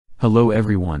Hello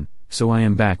everyone, so I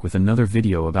am back with another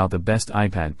video about the best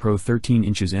iPad Pro 13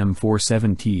 inches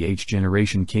M47th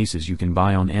generation cases you can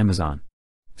buy on Amazon.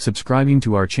 Subscribing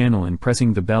to our channel and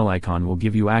pressing the bell icon will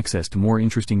give you access to more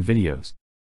interesting videos.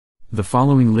 The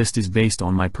following list is based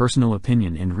on my personal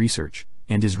opinion and research,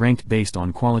 and is ranked based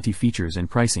on quality, features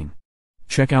and pricing.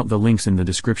 Check out the links in the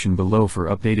description below for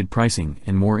updated pricing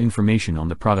and more information on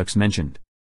the products mentioned.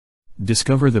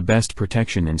 Discover the best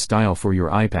protection and style for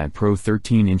your iPad Pro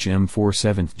 13-inch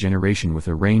M47th generation with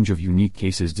a range of unique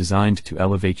cases designed to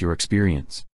elevate your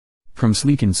experience. From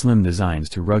sleek and slim designs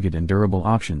to rugged and durable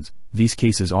options, these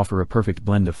cases offer a perfect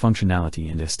blend of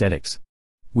functionality and aesthetics.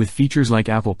 With features like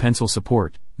Apple Pencil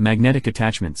support, magnetic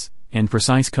attachments, and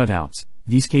precise cutouts,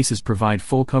 these cases provide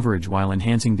full coverage while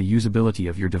enhancing the usability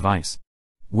of your device.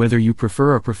 Whether you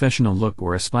prefer a professional look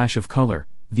or a splash of color,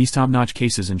 these top-notch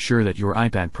cases ensure that your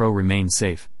iPad Pro remains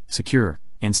safe, secure,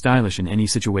 and stylish in any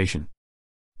situation.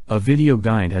 A video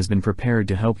guide has been prepared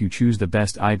to help you choose the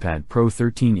best iPad Pro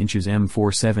 13 inches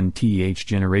M47th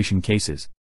generation cases.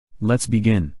 Let's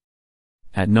begin.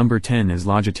 At number 10 is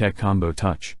Logitech Combo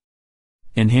Touch.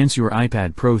 Enhance your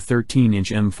iPad Pro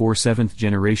 13-inch M47th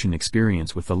generation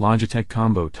experience with the Logitech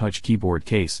Combo Touch keyboard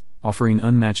case, offering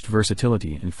unmatched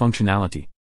versatility and functionality.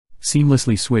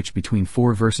 Seamlessly switch between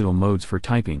 4 versatile modes for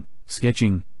typing,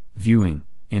 sketching, viewing,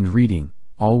 and reading,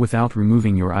 all without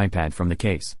removing your iPad from the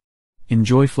case.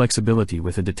 Enjoy flexibility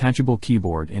with a detachable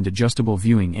keyboard and adjustable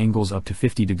viewing angles up to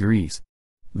 50 degrees.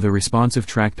 The responsive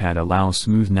trackpad allows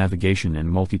smooth navigation and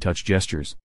multi-touch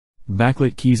gestures.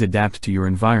 Backlit keys adapt to your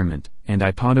environment, and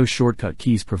iPadOS shortcut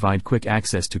keys provide quick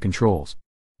access to controls.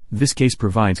 This case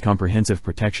provides comprehensive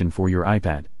protection for your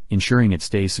iPad, ensuring it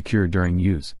stays secure during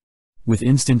use. With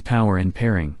instant power and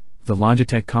pairing, the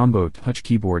Logitech Combo Touch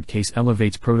keyboard case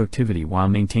elevates productivity while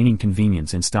maintaining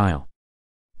convenience and style.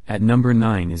 At number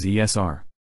 9 is ESR.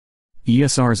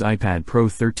 ESR's iPad Pro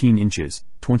 13 inches,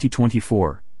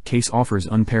 2024, case offers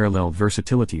unparalleled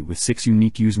versatility with 6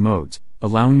 unique use modes,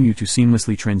 allowing you to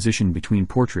seamlessly transition between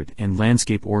portrait and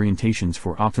landscape orientations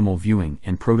for optimal viewing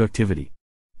and productivity.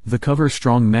 The cover's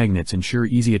strong magnets ensure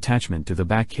easy attachment to the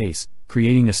back case,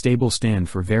 creating a stable stand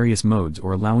for various modes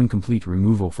or allowing complete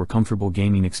removal for comfortable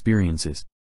gaming experiences.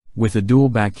 With a dual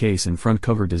back case and front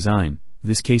cover design,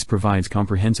 this case provides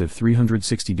comprehensive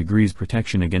 360 degrees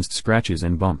protection against scratches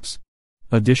and bumps.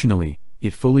 Additionally,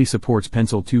 it fully supports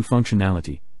Pencil 2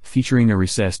 functionality, featuring a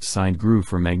recessed side groove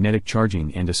for magnetic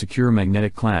charging and a secure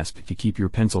magnetic clasp to keep your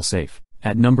pencil safe.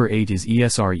 At number 8 is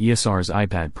ESR. ESR's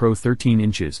iPad Pro 13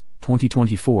 inches,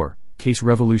 2024, case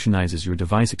revolutionizes your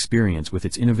device experience with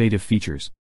its innovative features.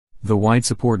 The wide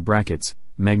support brackets,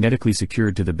 magnetically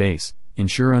secured to the base,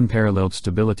 ensure unparalleled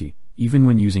stability, even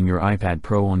when using your iPad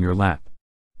Pro on your lap.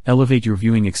 Elevate your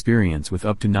viewing experience with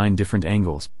up to 9 different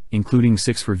angles, including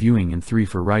 6 for viewing and 3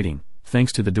 for writing,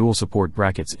 thanks to the dual support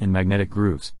brackets and magnetic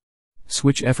grooves.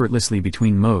 Switch effortlessly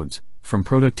between modes, from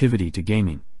productivity to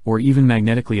gaming, or even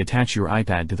magnetically attach your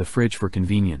iPad to the fridge for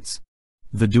convenience.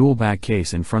 The dual back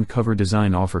case and front cover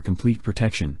design offer complete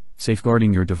protection,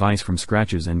 safeguarding your device from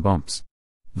scratches and bumps.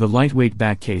 The lightweight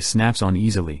back case snaps on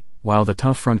easily, while the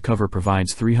tough front cover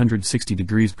provides 360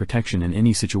 degrees protection in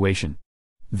any situation.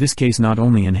 This case not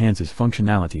only enhances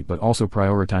functionality but also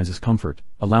prioritizes comfort,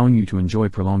 allowing you to enjoy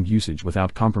prolonged usage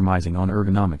without compromising on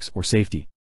ergonomics or safety.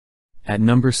 At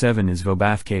number 7 is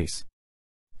VOBAF case.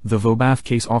 The VOBAF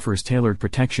case offers tailored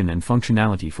protection and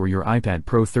functionality for your iPad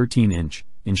Pro 13-inch,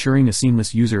 ensuring a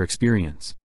seamless user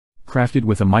experience. Crafted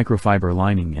with a microfiber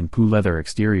lining and PU leather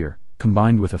exterior,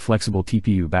 combined with a flexible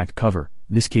TPU back cover,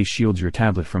 this case shields your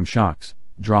tablet from shocks,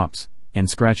 drops, and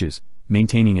scratches,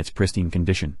 maintaining its pristine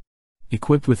condition.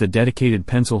 Equipped with a dedicated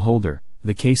pencil holder,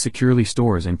 the case securely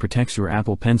stores and protects your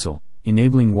Apple Pencil,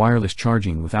 enabling wireless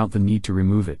charging without the need to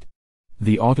remove it.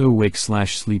 The Auto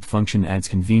Wake/Sleep function adds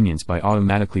convenience by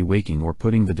automatically waking or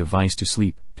putting the device to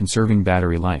sleep, conserving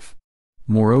battery life.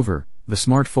 Moreover, the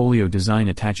Smart Folio design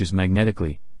attaches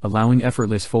magnetically, allowing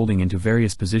effortless folding into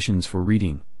various positions for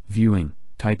reading, viewing,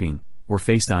 typing, or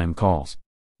FaceTime calls.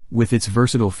 With its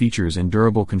versatile features and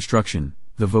durable construction,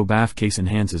 the VOBAF case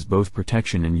enhances both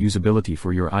protection and usability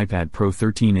for your iPad Pro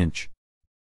 13-inch.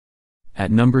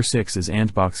 At number 6 is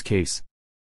Otterbox case.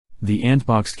 The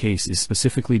Otterbox case is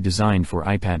specifically designed for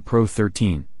iPad Pro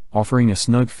 13, offering a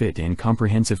snug fit and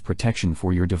comprehensive protection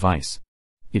for your device.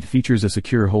 It features a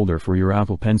secure holder for your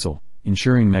Apple Pencil,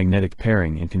 ensuring magnetic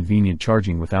pairing and convenient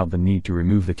charging without the need to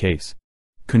remove the case.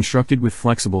 Constructed with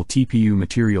flexible TPU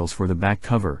materials for the back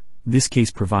cover, this case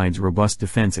provides robust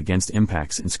defense against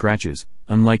impacts and scratches,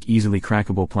 unlike easily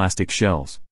crackable plastic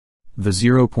shells. The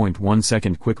 0.1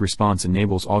 second quick response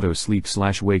enables auto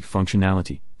sleep/wake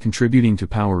functionality, contributing to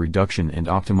power reduction and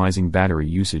optimizing battery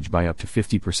usage by up to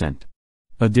 50%.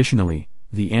 Additionally,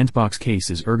 the Antbox case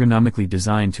is ergonomically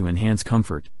designed to enhance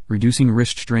comfort, reducing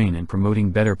wrist strain and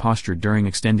promoting better posture during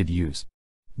extended use.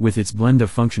 With its blend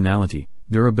of functionality,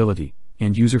 durability,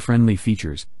 and user-friendly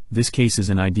features, this case is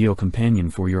an ideal companion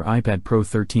for your iPad Pro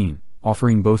 13,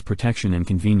 offering both protection and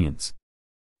convenience.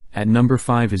 At number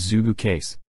 5 is Zugu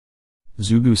Case.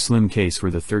 Zugu's slim case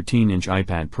for the 13-inch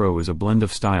iPad Pro is a blend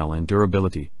of style and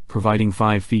durability, providing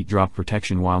 5 feet drop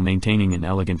protection while maintaining an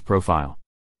elegant profile.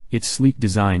 Its sleek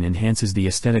design enhances the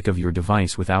aesthetic of your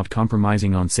device without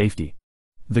compromising on safety.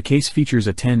 The case features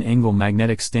a 10-angle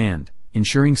magnetic stand,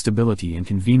 ensuring stability and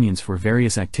convenience for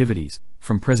various activities,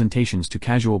 from presentations to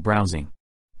casual browsing.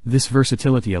 This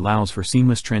versatility allows for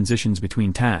seamless transitions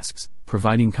between tasks,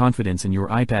 providing confidence in your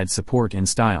iPad's support and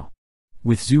style.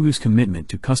 With Zugu's commitment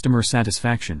to customer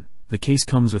satisfaction, the case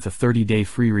comes with a 30-day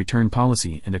free return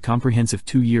policy and a comprehensive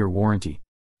 2-year warranty.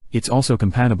 It's also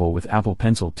compatible with Apple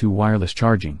Pencil 2 wireless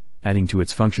charging, adding to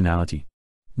its functionality.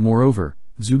 Moreover,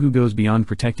 Zugu goes beyond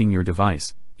protecting your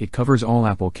device. It covers all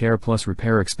Apple Care Plus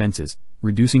repair expenses,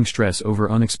 reducing stress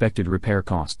over unexpected repair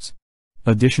costs.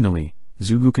 Additionally,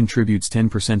 Zugu contributes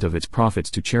 10% of its profits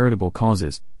to charitable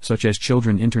causes, such as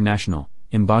Children International,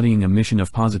 embodying a mission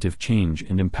of positive change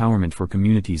and empowerment for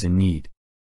communities in need.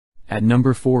 At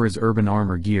number 4 is Urban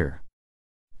Armor Gear.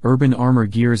 Urban Armor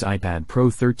Gear's iPad Pro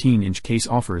 13-inch case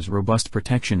offers robust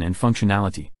protection and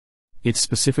functionality. It's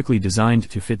specifically designed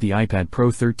to fit the iPad Pro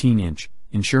 13-inch,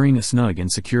 ensuring a snug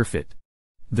and secure fit.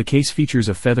 The case features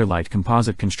a featherlight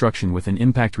composite construction with an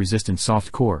impact-resistant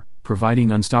soft core,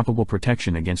 providing unstoppable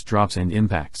protection against drops and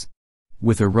impacts.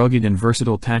 With a rugged and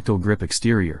versatile tactile grip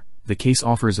exterior, the case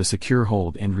offers a secure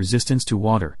hold and resistance to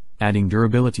water, adding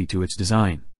durability to its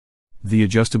design. The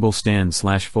adjustable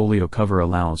stand/folio cover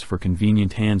allows for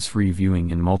convenient hands-free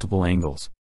viewing in multiple angles.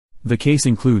 The case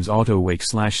includes auto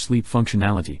wake/sleep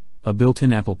functionality, a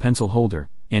built-in Apple Pencil holder,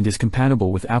 and is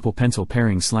compatible with Apple Pencil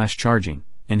pairing/charging,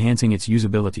 enhancing its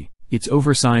usability. Its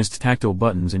oversized tactile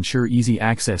buttons ensure easy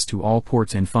access to all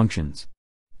ports and functions.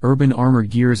 Urban Armor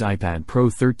Gear's iPad Pro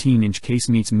 13-inch case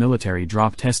meets military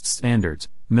drop test standards,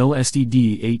 MIL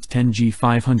STD 810G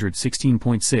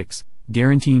 516.6,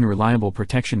 guaranteeing reliable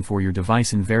protection for your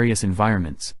device in various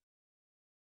environments.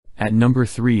 At number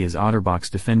 3 is Otterbox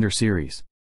Defender Series.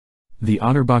 The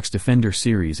Otterbox Defender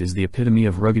Series is the epitome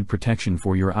of rugged protection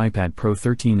for your iPad Pro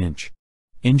 13-inch.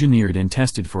 Engineered and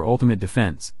tested for ultimate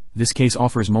defense, this case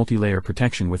offers multi-layer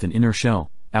protection with an inner shell,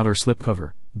 outer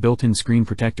slipcover, built-in screen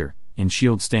protector, and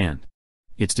shield stand.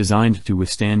 It's designed to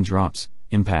withstand drops,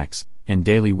 impacts, and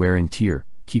daily wear and tear,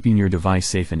 keeping your device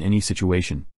safe in any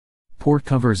situation. Port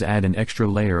covers add an extra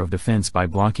layer of defense by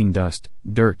blocking dust,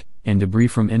 dirt, and debris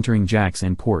from entering jacks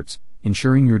and ports,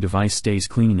 ensuring your device stays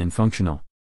clean and functional.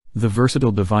 The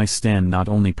versatile device stand not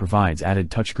only provides added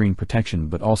touchscreen protection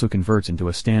but also converts into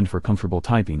a stand for comfortable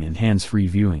typing and hands-free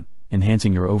viewing,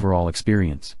 enhancing your overall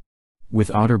experience. With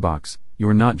Otterbox,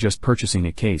 you're not just purchasing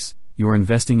a case, you're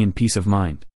investing in peace of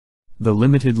mind. The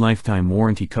limited lifetime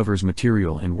warranty covers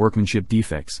material and workmanship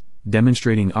defects,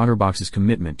 demonstrating Otterbox's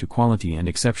commitment to quality and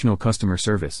exceptional customer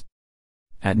service.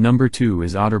 At number 2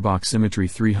 is Otterbox Symmetry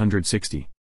 360.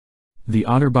 The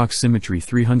Otterbox Symmetry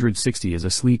 360 is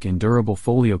a sleek and durable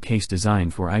folio case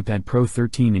designed for iPad Pro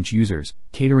 13-inch users,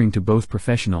 catering to both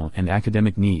professional and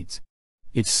academic needs.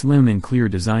 Its slim and clear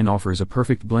design offers a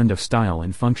perfect blend of style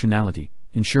and functionality,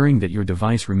 ensuring that your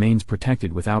device remains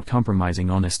protected without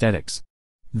compromising on aesthetics.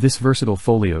 This versatile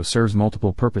folio serves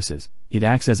multiple purposes. It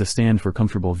acts as a stand for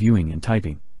comfortable viewing and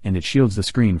typing, and it shields the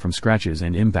screen from scratches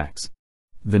and impacts.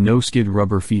 The no-skid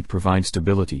rubber feet provide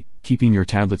stability, keeping your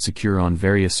tablet secure on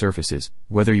various surfaces,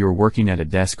 whether you're working at a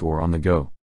desk or on the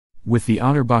go. With the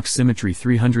Otterbox Symmetry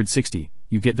 360,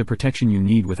 you get the protection you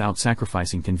need without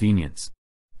sacrificing convenience.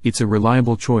 It's a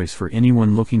reliable choice for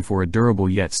anyone looking for a durable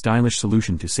yet stylish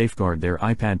solution to safeguard their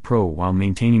iPad Pro while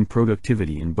maintaining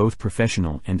productivity in both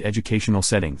professional and educational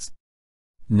settings.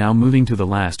 Now moving to the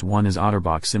last one is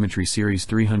Otterbox Symmetry Series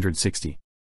 360.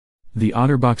 The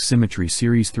Otterbox Symmetry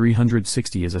Series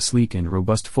 360 is a sleek and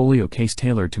robust folio case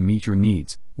tailored to meet your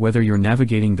needs, whether you're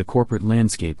navigating the corporate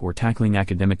landscape or tackling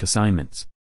academic assignments.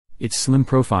 Its slim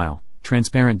profile,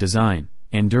 transparent design,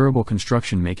 and durable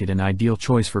construction make it an ideal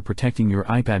choice for protecting your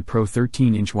iPad Pro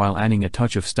 13-inch while adding a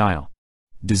touch of style.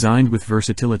 Designed with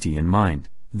versatility in mind,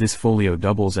 this folio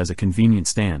doubles as a convenient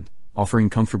stand, offering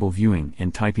comfortable viewing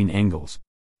and typing angles.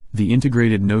 The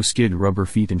integrated no-skid rubber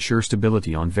feet ensure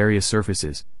stability on various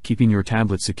surfaces, keeping your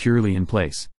tablet securely in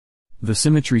place. The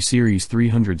Symmetry Series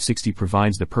 360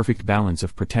 provides the perfect balance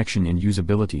of protection and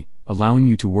usability, allowing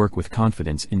you to work with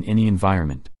confidence in any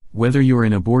environment. Whether you're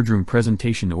in a boardroom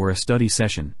presentation or a study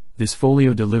session, this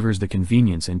folio delivers the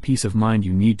convenience and peace of mind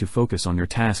you need to focus on your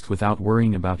tasks without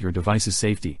worrying about your device's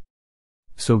safety.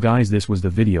 So guys, this was the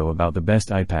video about the best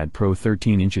iPad Pro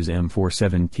 13 inches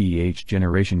M47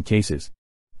 generation cases.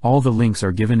 All the links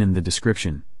are given in the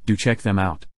description, do check them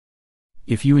out.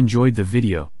 If you enjoyed the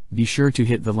video, be sure to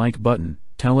hit the like button,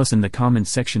 tell us in the comments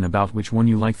section about which one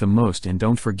you like the most, and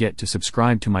don't forget to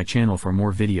subscribe to my channel for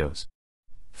more videos.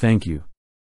 Thank you.